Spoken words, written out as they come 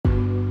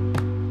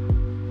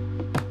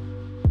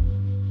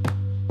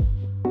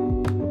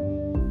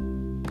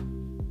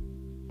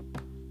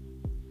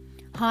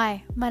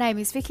Hi, my name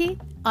is Vicky.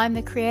 I'm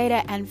the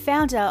creator and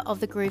founder of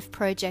the Groove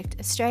Project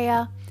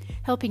Australia,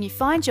 helping you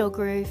find your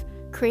groove,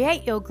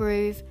 create your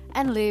groove,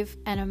 and live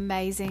an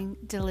amazing,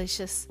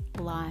 delicious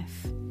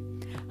life.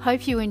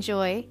 Hope you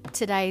enjoy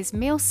today's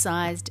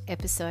meal-sized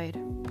episode.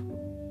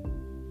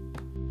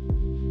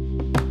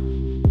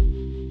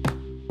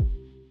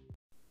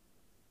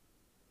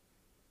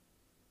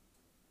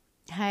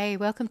 Hey,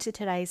 welcome to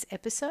today's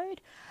episode.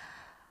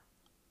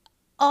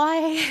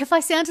 If I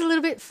sound a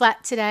little bit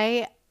flat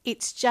today,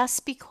 it's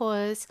just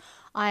because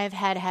I have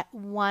had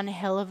one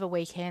hell of a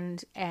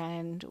weekend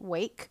and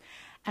week,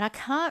 and I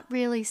can't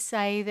really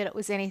say that it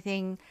was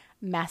anything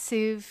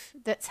massive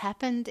that's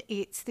happened.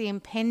 It's the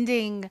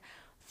impending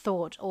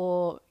thought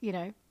or,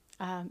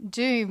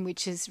 doom,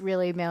 which is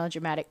really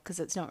melodramatic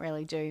because it's not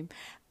really doom.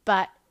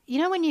 But,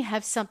 when you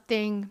have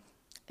something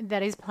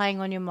that is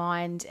playing on your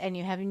mind and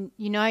you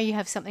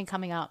have something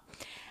coming up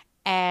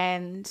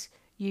and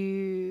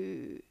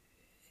you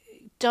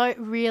don't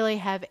really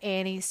have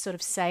any sort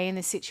of say in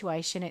the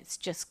situation, it's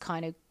just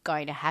kind of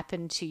going to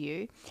happen to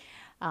you,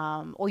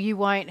 or you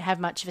won't have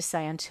much of a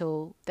say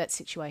until that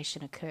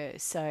situation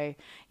occurs. So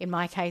in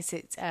my case,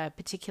 it's a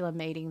particular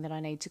meeting that I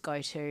need to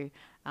go to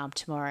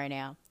tomorrow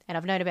now, and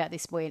I've known about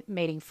this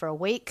meeting for a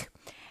week,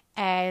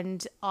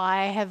 and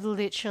I have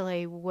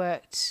literally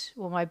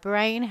my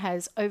brain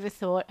has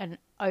overthought and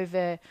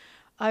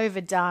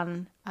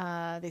overdone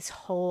this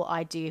whole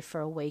idea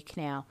for a week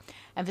now.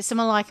 And for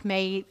someone like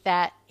me,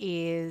 that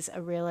is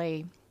a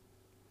really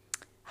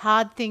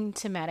hard thing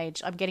to manage.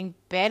 I'm getting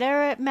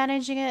better at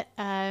managing it,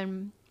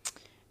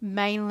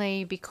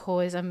 mainly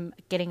because I'm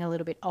getting a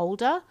little bit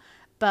older,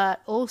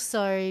 but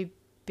also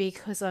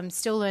because I'm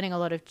still learning a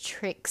lot of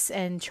tricks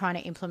and trying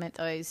to implement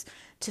those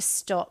to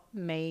stop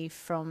me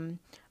from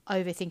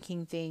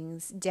overthinking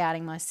things,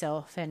 doubting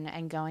myself,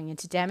 and going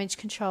into damage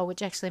control,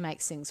 which actually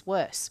makes things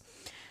worse.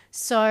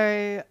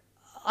 So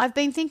I've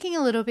been thinking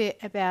a little bit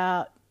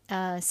about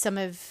some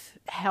of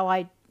how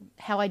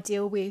I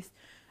deal with,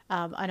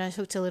 and I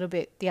talked a little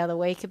bit the other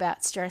week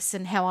about stress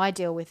and how I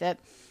deal with it.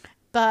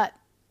 But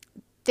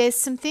there's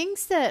some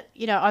things that,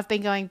 I've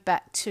been going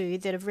back to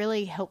that have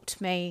really helped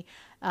me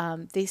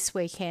this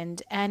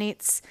weekend. And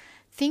it's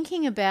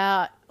thinking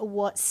about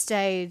what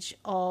stage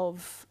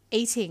of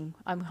eating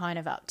I'm kind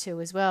of up to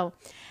as well.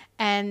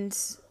 And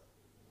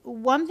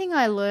one thing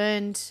I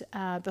learned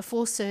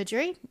before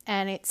surgery,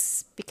 and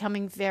it's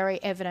becoming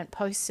very evident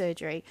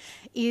post-surgery,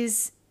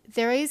 is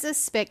there is a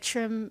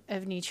spectrum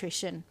of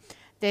nutrition.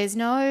 There's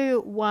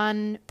no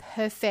one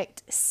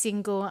perfect,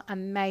 single,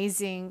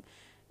 amazing,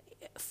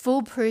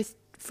 foolproof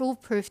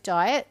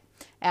diet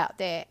out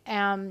there.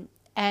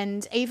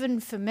 And even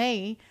for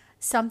me,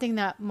 something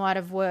that might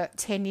have worked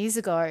 10 years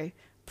ago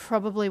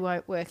probably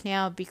won't work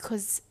now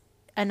because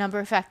a number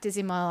of factors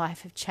in my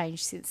life have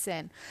changed since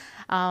then.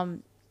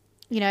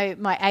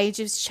 My age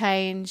has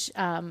changed,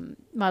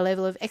 my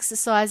level of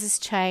exercise has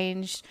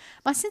changed,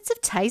 my sense of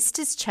taste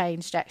has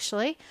changed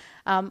actually,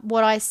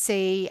 what I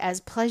see as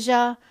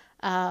pleasure,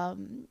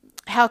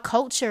 how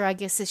culture, I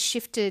guess, has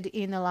shifted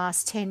in the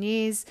last 10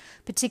 years,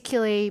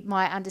 particularly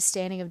my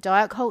understanding of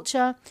diet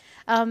culture.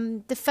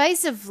 The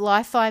phase of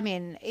life I'm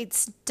in,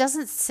 it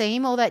doesn't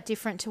seem all that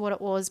different to what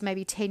it was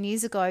maybe 10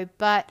 years ago,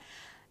 but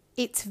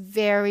it's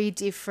very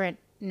different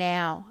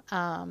now,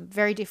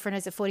 very different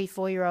as a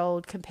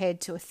 44-year-old compared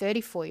to a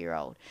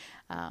 34-year-old.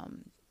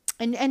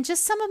 And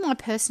just some of my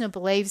personal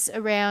beliefs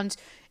around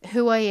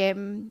who I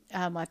am,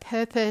 my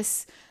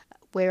purpose,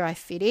 where I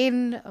fit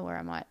in, or where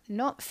I might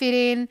not fit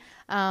in,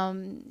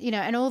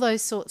 and all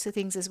those sorts of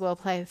things as well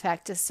play a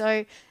factor.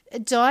 So a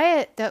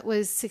diet that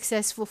was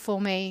successful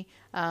for me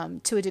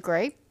to a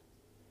degree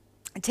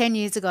 10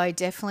 years ago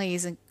definitely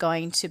isn't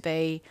going to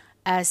be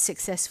as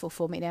successful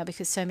for me now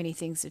because so many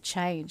things have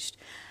changed.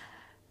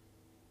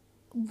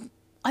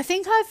 I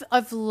think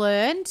I've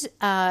learned,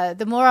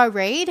 the more I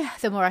read,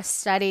 the more I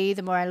study,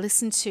 the more I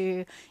listen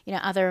to,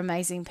 other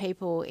amazing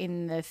people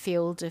in the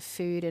field of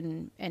food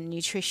and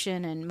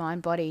nutrition and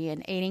mind, body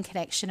and eating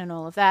connection and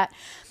all of that.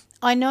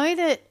 I know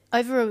that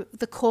over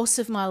the course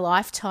of my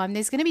lifetime,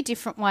 there's going to be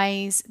different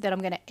ways that I'm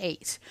going to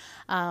eat.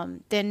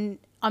 Then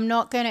I'm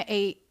not going to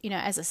eat,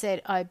 as I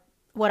said,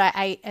 what I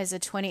ate as a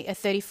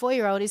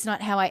 34-year-old is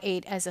not how I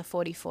eat as a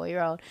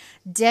 44-year-old.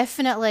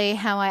 Definitely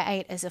how I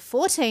ate as a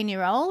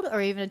 14-year-old or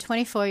even a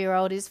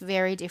 24-year-old is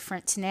very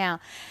different to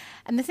now.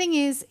 And the thing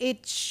is,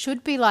 it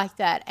should be like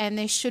that, and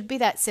there should be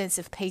that sense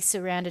of peace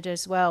around it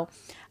as well.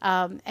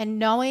 And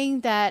knowing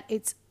that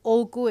it's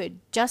all good.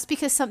 Just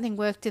because something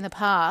worked in the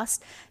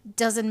past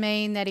doesn't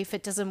mean that if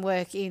it doesn't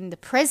work in the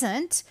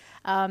present,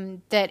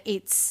 that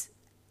it's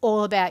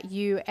all about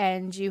you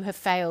and you have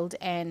failed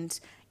and,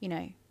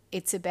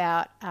 it's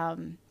about,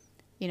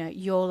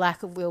 your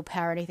lack of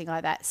willpower or anything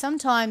like that.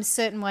 Sometimes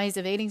certain ways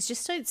of eating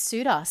just don't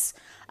suit us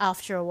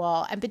after a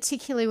while, and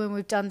particularly when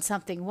we've done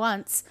something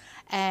once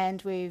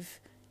and and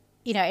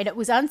it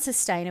was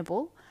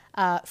unsustainable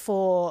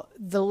for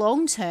the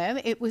long term.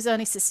 It was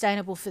only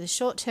sustainable for the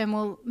short term.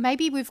 Well,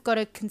 maybe we've got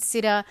to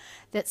consider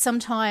that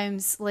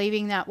sometimes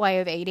leaving that way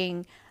of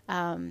eating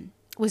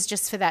was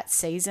just for that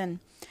season.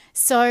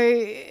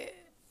 So,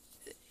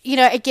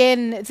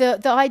 again,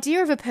 the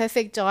idea of a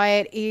perfect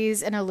diet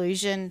is an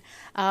illusion.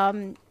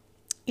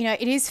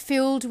 It is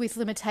filled with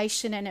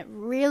limitation, and it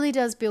really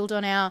does build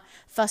on our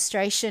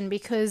frustration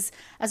because,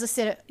 as I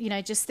said,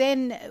 just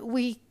then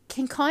we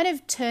can kind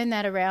of turn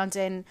that around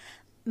and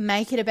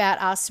make it about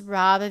us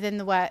rather than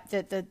the way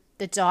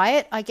the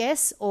diet, I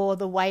guess, or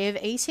the way of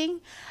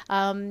eating.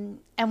 And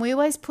we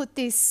always put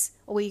this,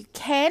 or we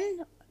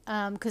can,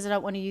 because I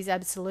don't want to use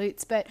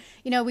absolutes, but,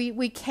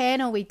 we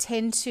can, or we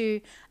tend to,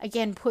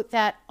 again, put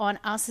that on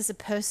us as a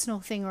personal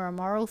thing or a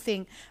moral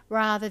thing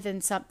rather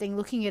than something,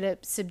 looking at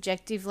it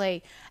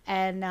subjectively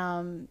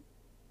and,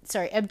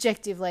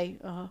 objectively.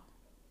 Oh,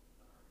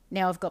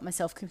 now I've got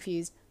myself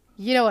confused.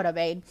 You know what I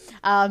mean.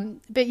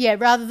 But yeah,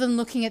 rather than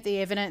looking at the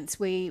evidence,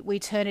 we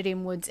turn it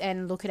inwards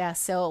and look at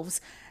ourselves.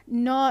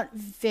 Not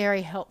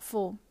very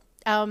helpful.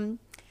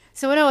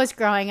 So when I was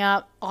growing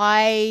up,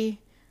 I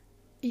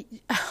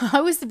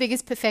was the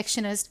biggest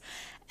perfectionist,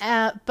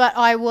 but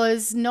I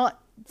was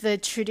not the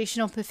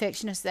traditional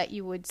perfectionist that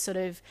you would sort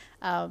of,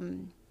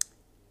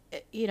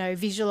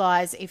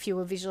 visualize if you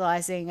were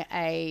visualizing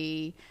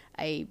a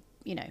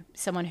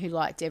someone who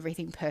liked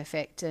everything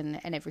perfect and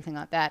everything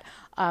like that.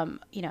 I'm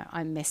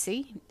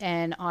messy,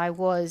 and I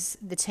was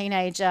the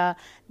teenager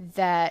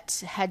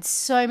that had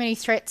so many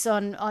threats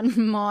on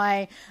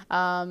my,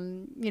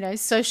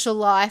 social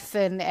life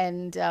and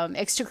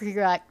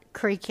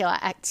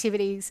extracurricular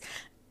activities,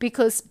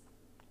 because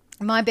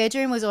my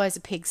bedroom was always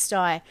a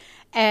pigsty.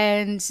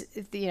 And,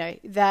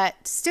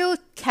 that still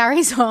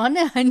carries on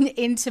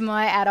into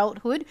my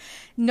adulthood.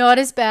 Not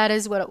as bad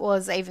as what it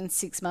was even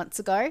 6 months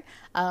ago.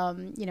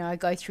 I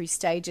go through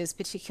stages,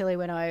 particularly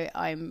when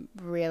I'm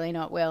really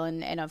not well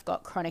and I've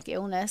got chronic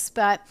illness.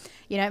 But,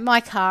 my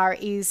car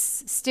is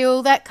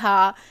still that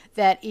car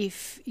that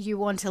if you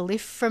want a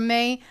lift from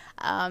me,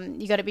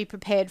 you got to be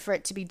prepared for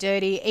it to be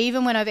dirty.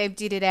 Even when I've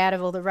emptied it out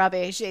of all the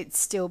rubbish, it's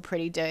still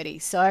pretty dirty.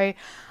 So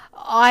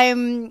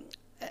I'm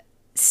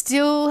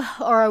still,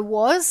 or I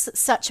was,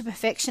 such a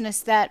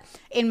perfectionist that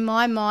in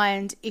my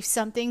mind, if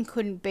something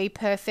couldn't be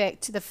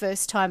perfect the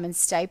first time and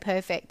stay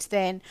perfect,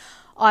 then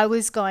I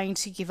was going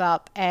to give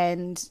up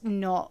and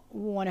not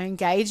want to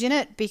engage in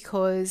it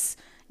because,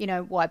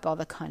 why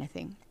bother kind of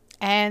thing.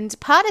 And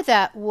part of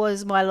that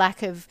was my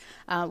lack of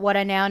what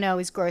I now know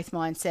is growth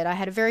mindset. I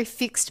had a very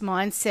fixed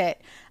mindset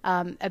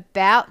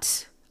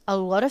about a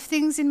lot of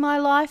things in my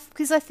life,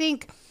 because I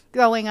think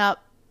growing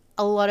up,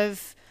 a lot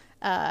of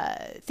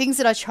things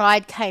that I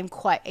tried came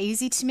quite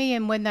easy to me,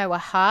 and when they were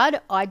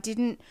hard, I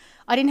didn't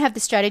have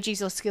the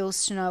strategies or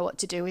skills to know what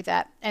to do with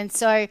that. And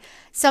so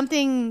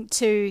something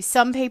to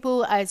some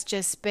people as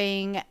just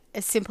being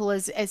as simple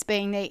as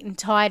being neat and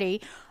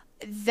tidy,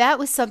 that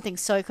was something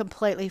so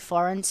completely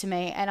foreign to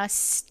me, and I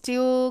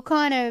still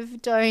kind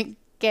of don't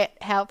get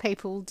how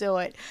people do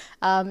it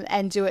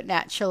and do it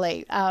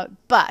naturally.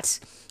 But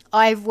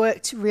I've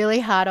worked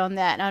really hard on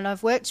that, and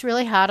I've worked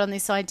really hard on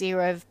this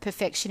idea of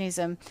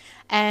perfectionism,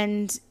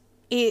 and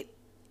it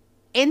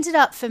ended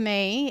up for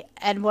me,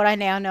 and what I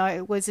now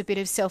know was a bit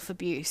of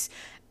self-abuse,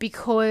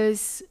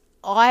 because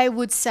I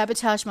would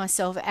sabotage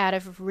myself out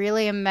of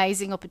really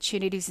amazing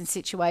opportunities and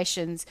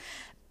situations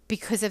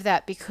because of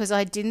that, because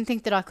I didn't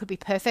think that I could be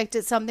perfect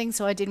at something,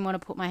 so I didn't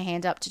want to put my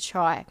hand up to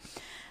try.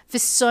 For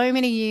so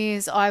many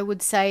years, I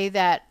would say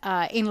that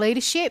in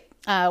leadership,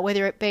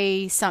 whether it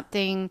be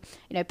something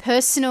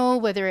personal,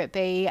 whether it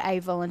be a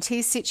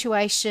volunteer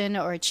situation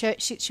or a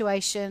church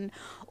situation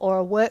or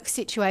a work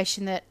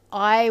situation, that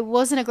I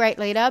wasn't a great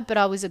leader, but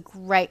I was a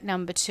great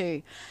number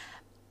two.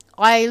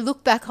 I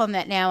look back on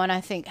that now and I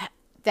think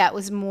that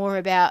was more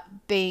about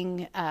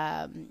being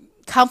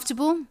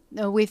comfortable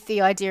with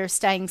the idea of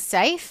staying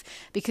safe,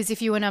 because if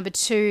you were number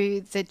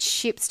two, the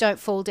chips don't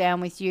fall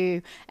down with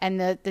you, and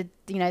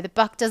the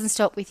buck doesn't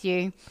stop with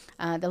you.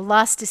 The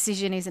last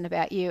decision isn't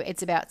about you,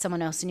 it's about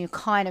someone else, and you're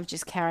kind of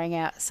just carrying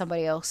out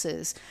somebody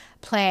else's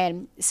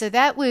plan. So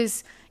that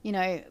was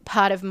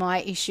part of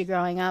my issue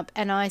growing up,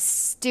 and I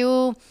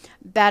still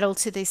battle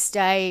to this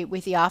day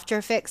with the after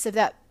effects of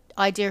that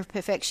idea of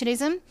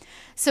perfectionism.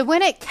 So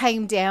when it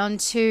came down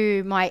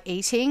to my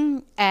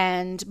eating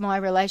and my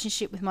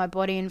relationship with my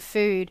body and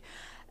food,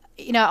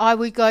 I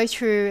would go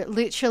through,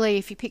 literally,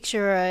 if you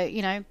picture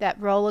that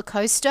roller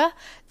coaster,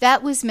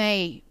 that was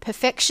me.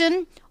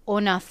 Perfection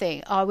or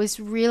nothing. I was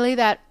really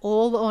that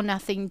all or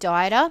nothing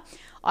dieter.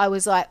 I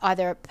was like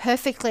either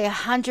perfectly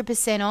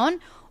 100% on,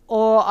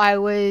 or I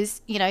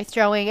was,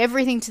 throwing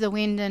everything to the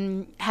wind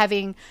and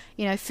having,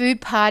 food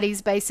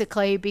parties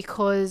basically,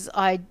 because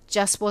I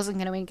just wasn't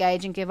going to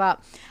engage and give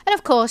up. And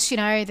of course,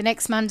 the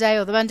next Monday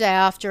or the Monday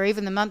after, or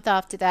even the month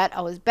after that,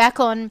 I was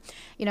back on,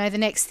 the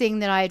next thing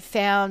that I had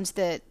found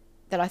that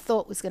I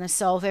thought was going to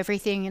solve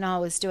everything, and I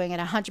was doing it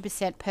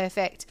 100%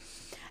 perfect.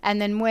 And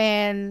then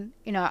when,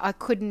 I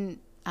couldn't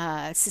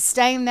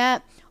sustain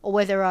that, or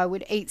whether I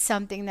would eat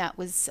something that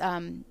was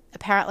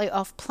apparently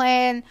off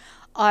plan,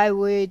 I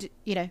would,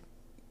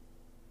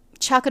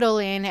 chuck it all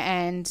in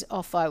and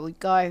off I would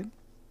go.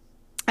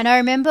 And I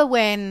remember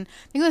when,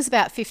 I think it was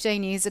about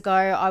 15 years ago,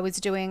 I was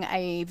doing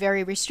a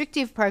very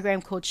restrictive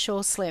program called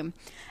Sure Slim.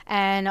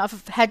 And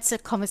I've had some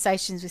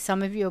conversations with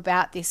some of you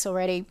about this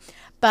already.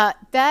 But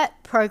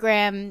that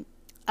program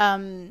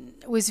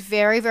was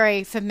very,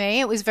 very, for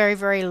me, it was very,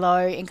 very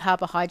low in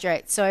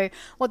carbohydrates. So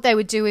what they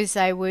would do is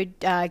they would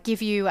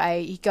give you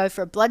you go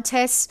for a blood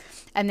test,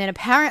 and then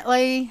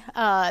apparently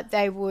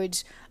they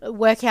would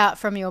work out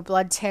from your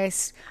blood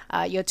test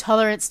your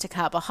tolerance to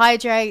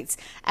carbohydrates,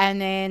 and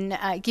then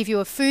give you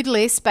a food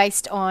list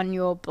based on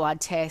your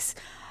blood test.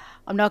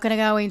 I'm not going to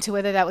go into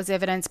whether that was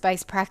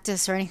evidence-based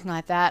practice or anything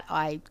like that.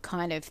 I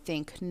kind of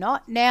think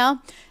not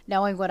now,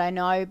 knowing what I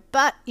know,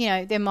 but,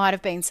 there might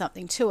have been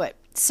something to it.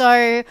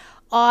 So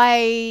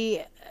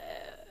I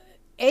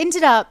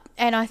ended up,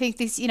 and I think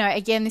this,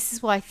 again, this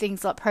is why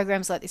things like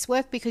programs like this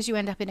work, because you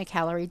end up in a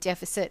calorie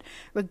deficit,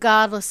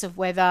 regardless of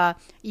whether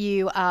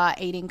you are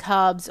eating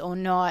carbs or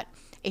not.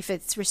 If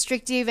it's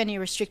restrictive and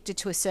you're restricted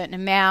to a certain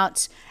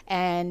amount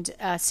and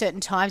certain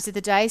times of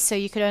the day, so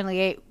you could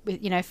only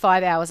eat,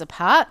 5 hours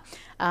apart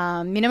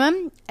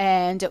minimum,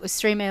 and it was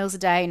 3 meals a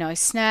day, no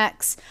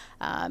snacks.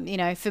 For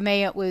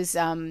me it was,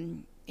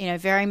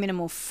 very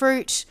minimal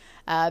fruit,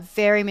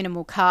 very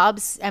minimal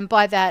carbs, and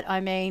by that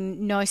I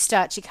mean no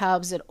starchy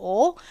carbs at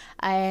all,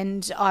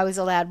 and I was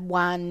allowed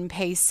one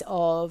piece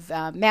of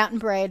mountain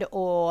bread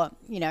or,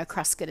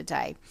 Crusket a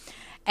day.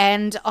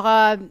 And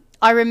I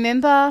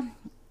remember,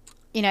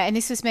 and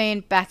this was me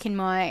back in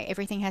my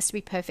everything has to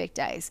be perfect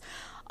days.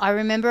 I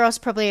remember I was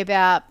probably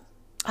about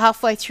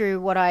halfway through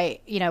what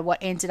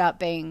ended up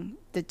being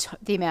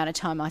the amount of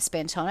time I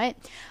spent on it.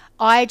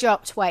 I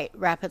dropped weight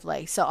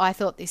rapidly. So I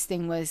thought this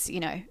thing was,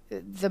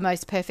 the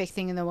most perfect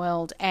thing in the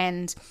world.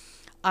 And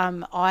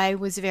I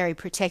was very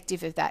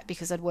protective of that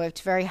because I'd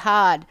worked very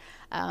hard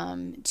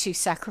to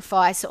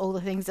sacrifice all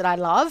the things that I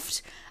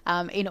loved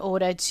in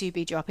order to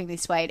be dropping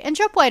this weight. And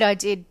drop weight I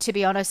did, to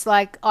be honest.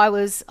 Like I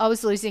was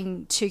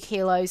losing 2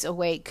 kilos a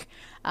week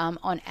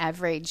on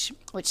average,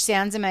 which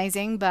sounds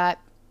amazing. But,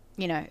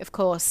 of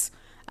course,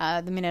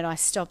 the minute I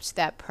stopped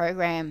that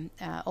program,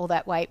 all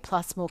that weight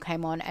plus more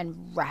came on,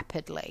 and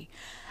rapidly.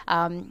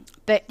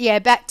 But yeah,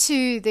 back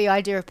to the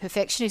idea of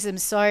perfectionism.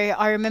 So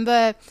I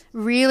remember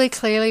really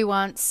clearly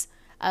once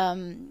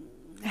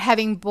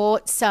having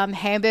bought some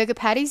hamburger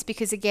patties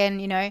because, again,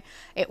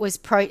 it was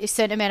a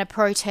certain amount of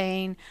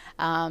protein,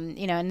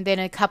 and then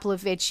a couple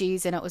of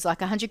veggies, and it was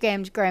like 100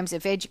 grams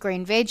of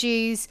green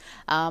veggies,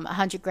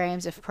 100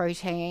 grams of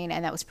protein,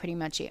 and that was pretty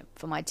much it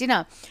for my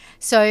dinner.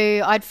 So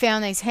I'd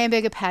found these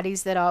hamburger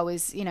patties that I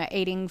was,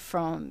 eating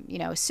from,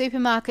 a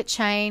supermarket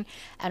chain,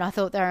 and I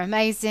thought they were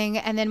amazing.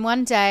 And then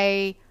one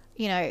day,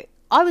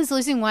 I was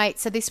losing weight,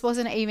 so this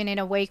wasn't even in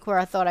a week where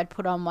I thought I'd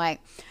put on weight.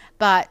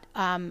 But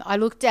I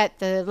looked at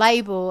the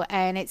label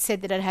and it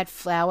said that it had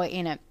flour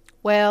in it.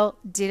 Well,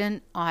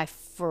 didn't I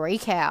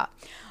freak out?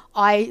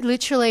 I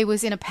literally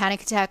was in a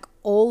panic attack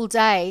all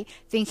day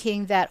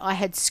thinking that I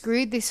had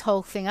screwed this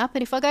whole thing up.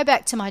 And if I go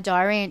back to my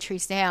diary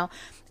entries now,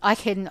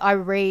 I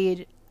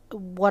read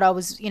what I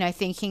was,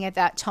 thinking at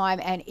that time,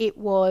 and it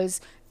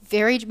was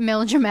very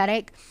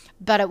melodramatic,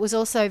 but it was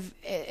also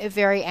a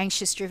very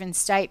anxious-driven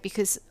state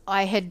because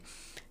I had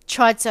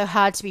tried so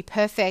hard to be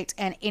perfect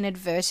and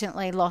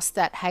inadvertently lost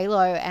that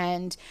halo,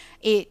 and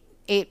it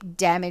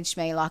damaged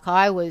me. Like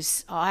I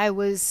was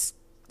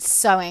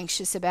so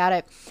anxious about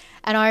it.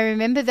 And I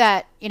remember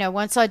that,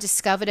 once I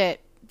discovered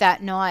it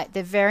that night,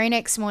 the very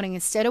next morning,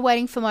 instead of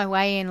waiting for my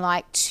weigh in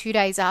like 2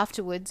 days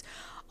afterwards,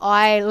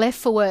 I left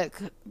for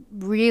work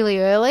really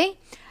early.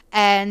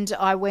 And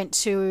I went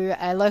to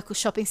a local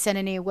shopping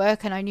centre near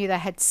work, and I knew they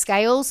had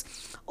scales.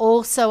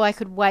 Also, I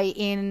could weigh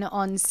in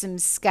on some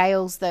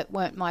scales that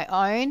weren't my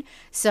own,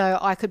 so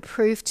I could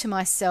prove to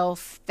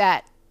myself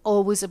that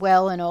all was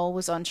well and all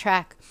was on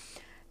track.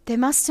 There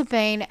must have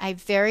been a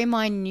very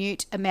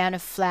minute amount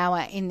of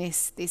flour in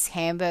this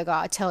hamburger,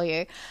 I tell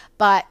you.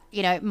 But,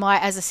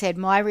 as I said,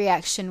 my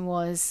reaction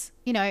was,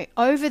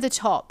 over the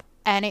top,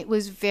 and it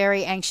was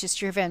very anxious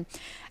driven.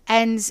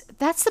 And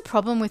that's the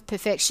problem with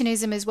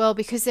perfectionism as well,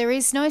 because there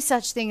is no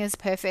such thing as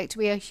perfect.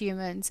 We are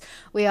humans.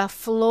 We are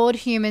flawed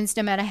humans,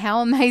 no matter how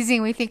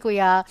amazing we think we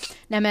are,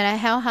 no matter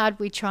how hard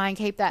we try and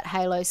keep that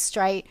halo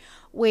straight.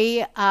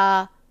 We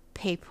are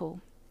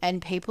people,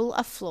 and people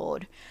are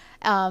flawed.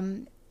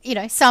 Some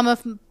are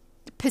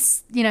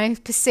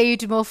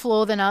perceived more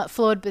flawed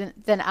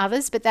than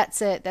others, but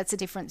that's a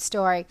different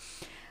story.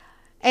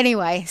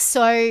 Anyway,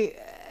 so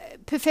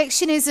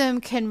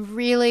perfectionism can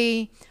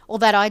really, or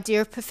that idea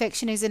of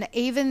perfectionism,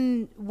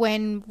 even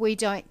when we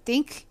don't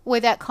think we're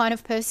that kind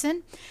of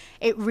person,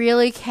 it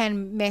really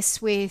can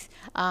mess with,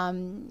 our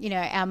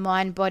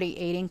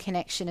mind-body eating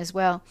connection as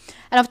well.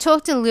 And I've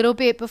talked a little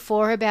bit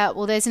before about,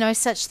 there's no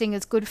such thing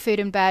as good food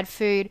and bad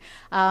food.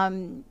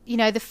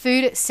 The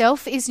food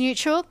itself is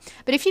neutral,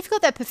 but if you've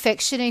got that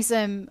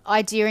perfectionism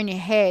idea in your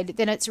head,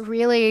 then it's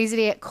really easy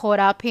to get caught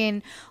up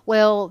in,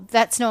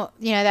 that's not,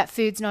 that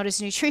food's not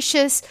as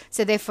nutritious,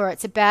 so therefore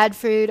it's a bad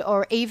food,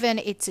 or even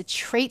it's a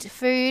treat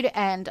food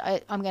and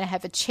I'm going to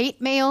have a cheat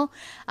meal.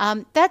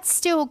 That's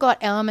still got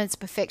elements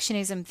of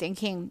perfectionism thinking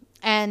thinking.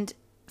 And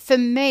for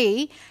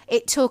me,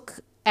 it took,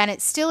 and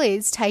it still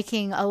is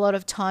taking, a lot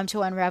of time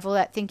to unravel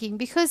that thinking,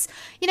 because,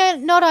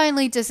 not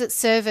only does it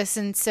serve us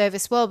and serve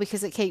us well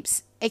because it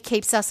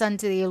keeps us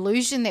under the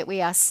illusion that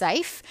we are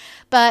safe,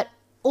 but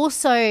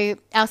also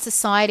our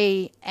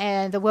society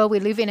and the world we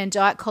live in and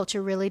diet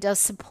culture really does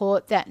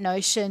support that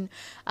notion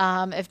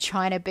of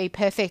trying to be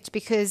perfect,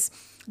 because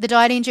the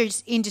diet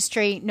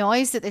industry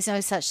knows that there's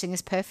no such thing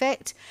as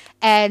perfect,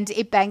 and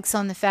it banks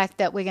on the fact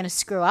that we're going to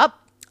screw up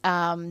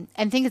and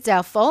think it's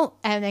our fault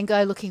and then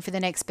go looking for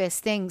the next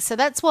best thing. So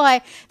that's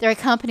why there are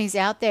companies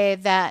out there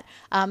that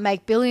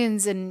make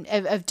billions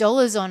of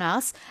dollars on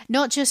us,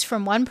 not just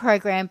from one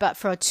program, but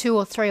for 2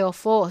 or 3 or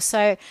 4.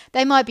 So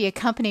they might be a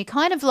company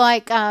kind of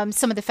like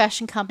some of the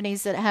fashion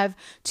companies that have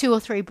 2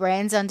 or 3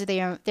 brands under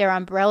their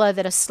umbrella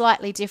that are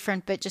slightly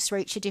different but just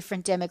reach a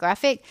different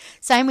demographic.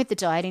 Same with the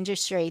diet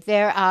industry.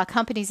 There are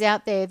companies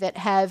out there that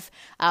have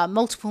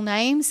multiple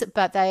names,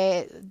 but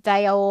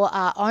they all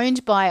are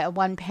owned by a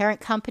one parent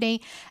company,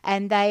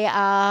 and they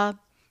are,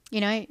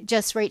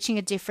 just reaching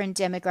a different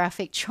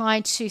demographic,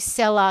 trying to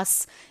sell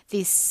us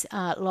this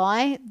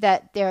lie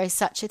that there is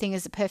such a thing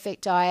as a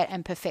perfect diet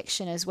and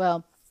perfection as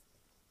well.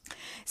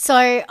 So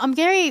I'm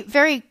very,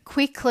 very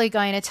quickly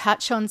going to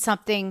touch on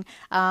something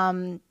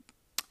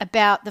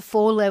about the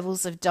 4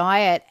 levels of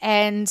diet,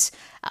 and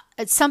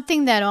it's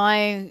something that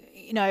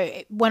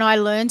when I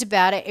learned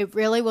about it, it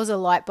really was a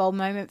light bulb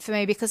moment for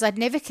me, because I'd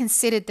never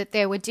considered that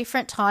there were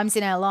different times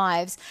in our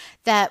lives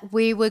that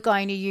we were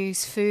going to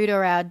use food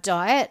or our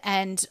diet.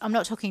 And I'm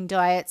not talking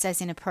diets as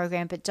in a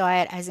program, but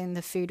diet as in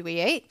the food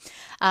we eat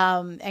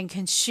and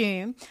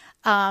consume.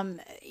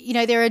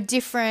 There are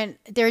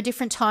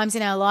different times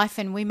in our life,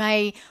 and we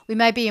may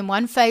be in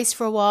one phase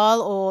for a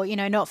while, or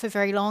not for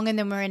very long, and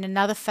then we're in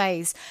another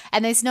phase.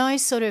 And there's no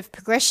sort of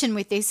progression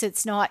with this.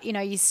 It's not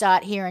you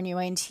start here and you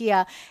end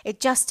here.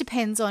 It just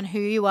depends on who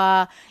you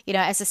are.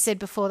 As I said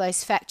before,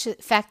 those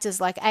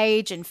factors like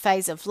age and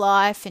phase of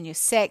life, and your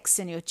sex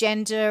and your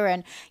gender,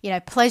 and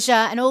pleasure,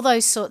 and all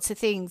those sorts of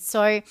things.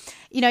 So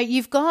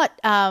you've got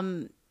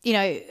the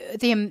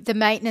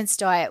maintenance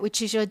diet,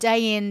 which is your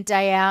day in,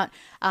 day out,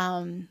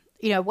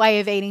 way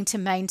of eating to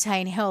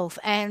maintain health.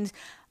 And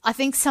I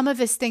think some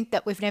of us think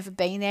that we've never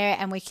been there,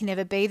 and we can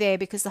never be there,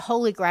 because the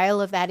holy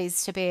grail of that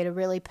is to be at a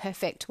really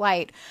perfect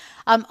weight.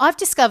 I've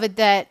discovered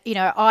that,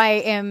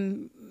 I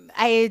am,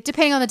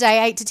 depending on the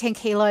day, 8 to 10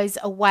 kilos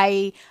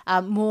away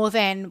more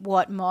than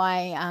what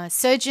my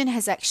surgeon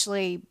has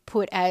actually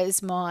put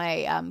as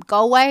my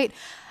goal weight.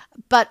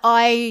 But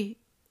I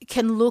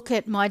can look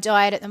at my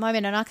diet at the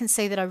moment, and I can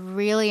see that I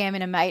really am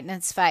in a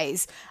maintenance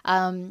phase.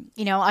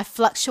 I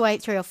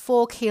fluctuate 3 or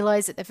 4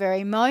 kilos at the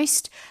very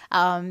most,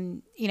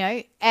 and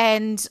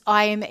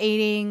I am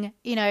eating,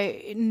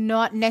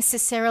 not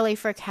necessarily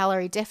for a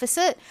calorie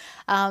deficit,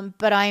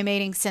 but I am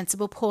eating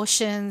sensible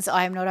portions.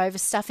 I am not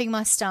overstuffing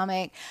my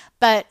stomach.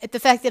 But the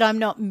fact that I'm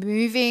not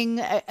moving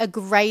a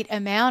great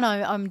amount,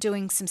 I'm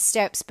doing some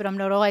steps, but I'm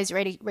not always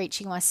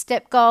reaching my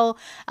step goal,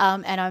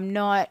 and I'm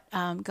not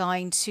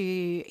going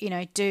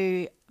to, do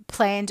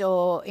planned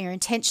or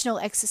intentional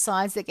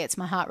exercise that gets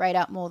my heart rate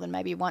up more than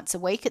maybe once a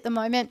week at the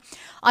moment.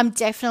 I'm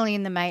definitely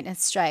in the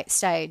maintenance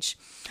stage.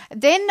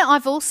 Then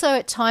I've also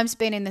at times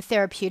been in the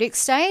therapeutic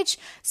stage.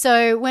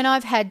 So when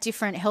I've had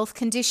different health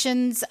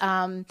conditions,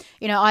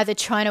 either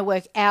trying to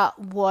work out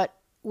what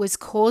was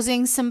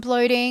causing some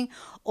bloating,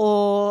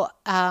 or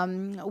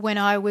when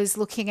I was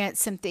looking at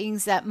some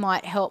things that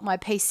might help my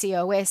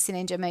PCOS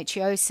and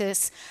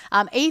endometriosis,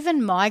 even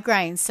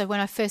migraines. So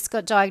when I first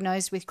got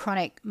diagnosed with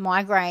chronic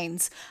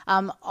migraines,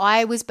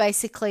 I was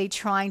basically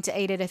trying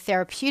to eat at a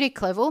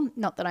therapeutic level,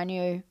 not that I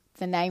knew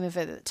the name of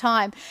it at the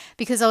time,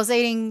 because I was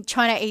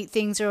trying to eat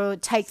things or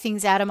take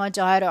things out of my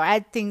diet or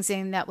add things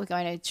in that were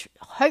going to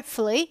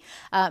hopefully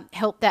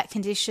help that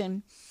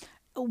condition.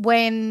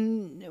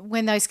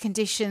 When those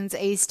conditions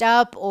eased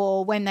up,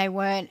 or when they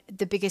weren't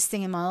the biggest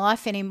thing in my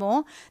life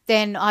anymore,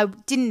 then I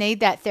didn't need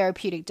that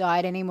therapeutic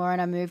diet anymore,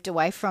 and I moved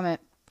away from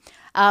it.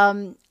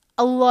 A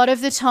lot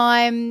of the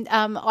time,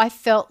 I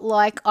felt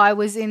like I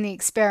was in the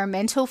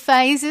experimental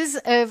phases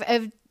of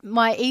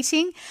my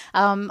eating.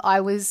 I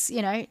was,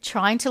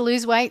 trying to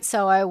lose weight,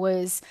 so I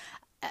was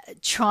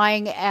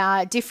trying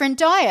different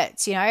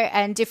diets,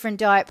 and different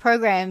diet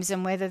programs,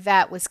 and whether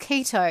that was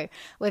keto,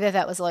 whether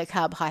that was low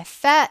carb, high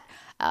fat,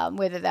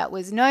 whether that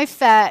was no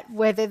fat,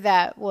 whether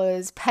that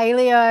was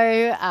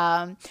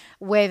paleo,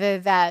 whether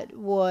that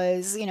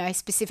was, a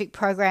specific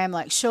program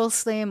like Sure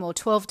Slim or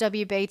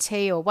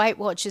 12WBT or Weight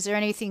Watchers or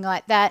anything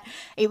like that.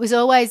 It was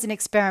always an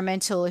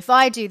experimental. If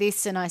I do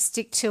this and I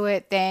stick to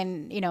it,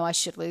 then, I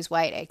should lose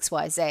weight, X,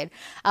 Y, Z.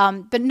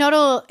 But not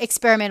all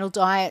experimental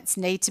diets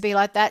need to be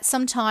like that.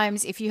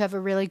 Sometimes if you have a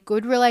really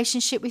good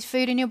relationship with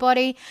food in your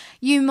body,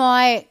 you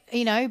might,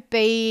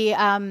 be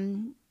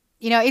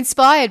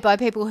inspired by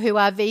people who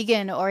are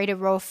vegan or eat a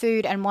raw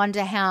food and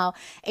wonder how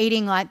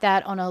eating like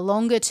that on a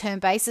longer term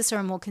basis or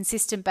a more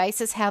consistent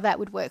basis, how that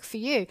would work for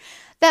you.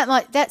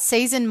 That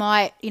season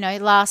might,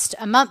 last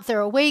a month or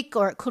a week,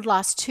 or it could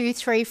last 2,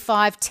 3,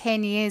 5,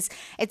 10 years.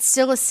 It's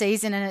still a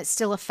season and it's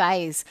still a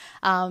phase.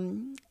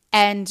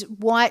 And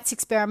why it's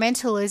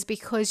experimental is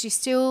because you're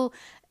still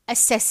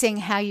assessing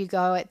how you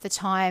go at the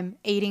time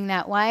eating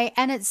that way,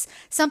 and it's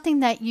something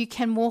that you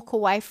can walk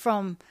away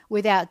from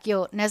without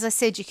guilt. And as I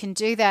said, you can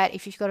do that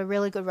if you've got a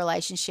really good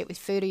relationship with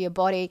food or your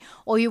body,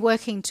 or you're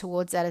working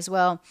towards that as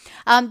well.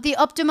 The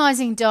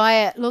optimizing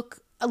diet,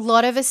 look, a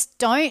lot of us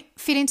don't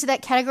fit into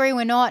that category.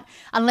 We're not,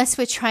 unless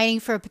we're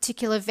training for a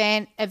particular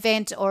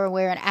event or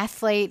we're an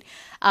athlete,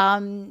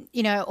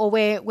 or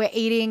we're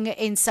eating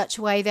in such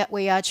a way that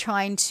we are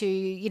trying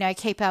to,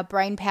 keep our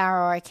brain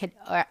power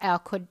or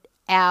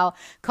our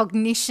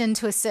cognition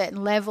to a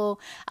certain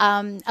level.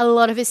 A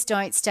lot of us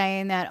don't stay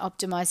in that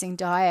optimizing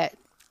diet.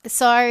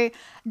 So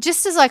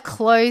just as I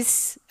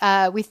close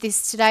with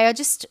this today, I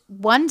just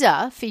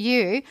wonder for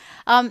you,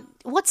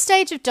 what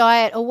stage of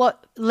diet or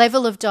what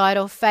level of diet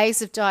or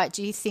phase of diet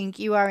do you think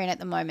you are in at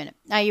the moment?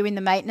 Are you in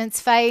the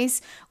maintenance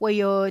phase where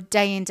you're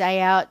day in,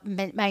 day out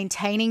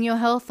maintaining your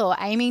health or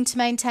aiming to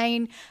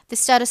maintain the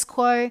status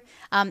quo?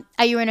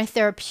 Are you in a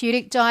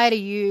therapeutic diet? Are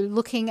you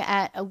looking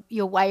at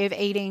your way of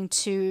eating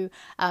to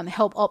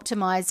help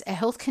optimize a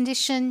health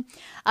condition?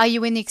 Are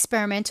you in the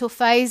experimental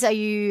phase? Are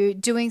you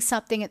doing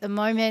something at the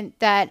moment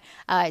that,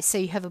 so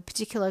you have a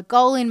particular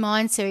goal in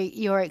mind, so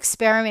you're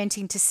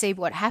experimenting to see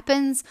what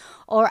happens?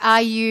 Or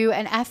are you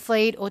an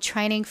athlete or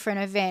training for an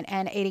event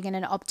and eating in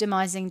an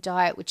optimizing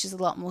diet, which is a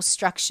lot more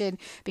structured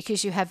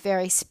because you have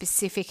very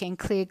specific and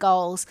clear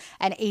goals,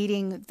 and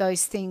eating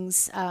those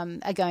things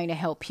are going to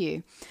help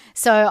you?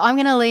 So I'm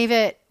going to leave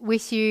it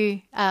with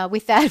you,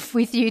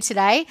 with you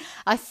today.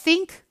 I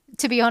think,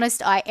 to be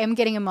honest, I am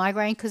getting a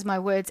migraine because my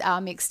words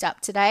are mixed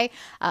up today.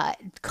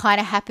 It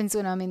kind of happens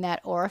when I'm in that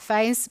aura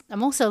phase.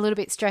 I'm also a little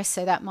bit stressed,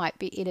 so that might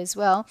be it as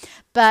well.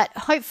 But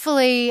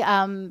hopefully,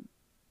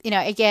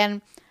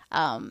 again,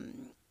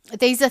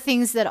 these are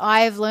things that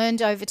I have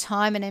learned over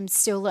time and am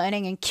still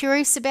learning and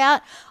curious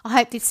about. I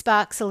hope this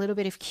sparks a little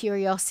bit of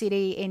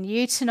curiosity in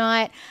you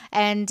tonight.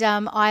 And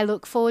I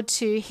look forward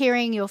to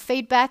hearing your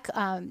feedback.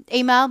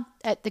 Email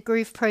at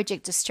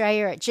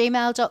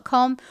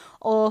thegrooveprojectaustralia@gmail.com,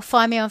 or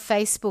find me on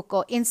Facebook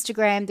or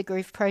Instagram, The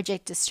Groove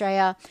Project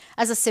Australia.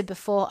 As I said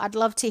before, I'd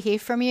love to hear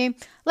from you.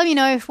 Let me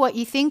know what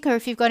you think, or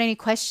if you've got any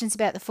questions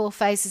about the 4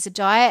 phases of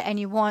diet and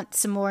you want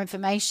some more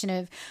information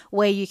of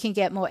where you can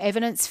get more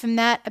evidence from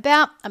that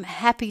about. I'm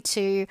happy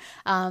to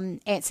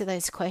answer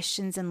those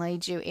questions and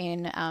lead you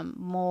in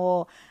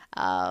more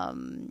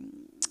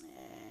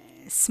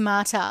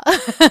smarter,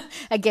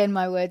 again,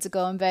 my words are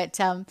gone, but,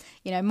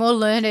 more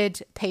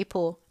learned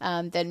people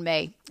than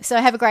me. So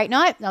have a great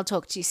night, and I'll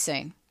talk to you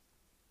soon.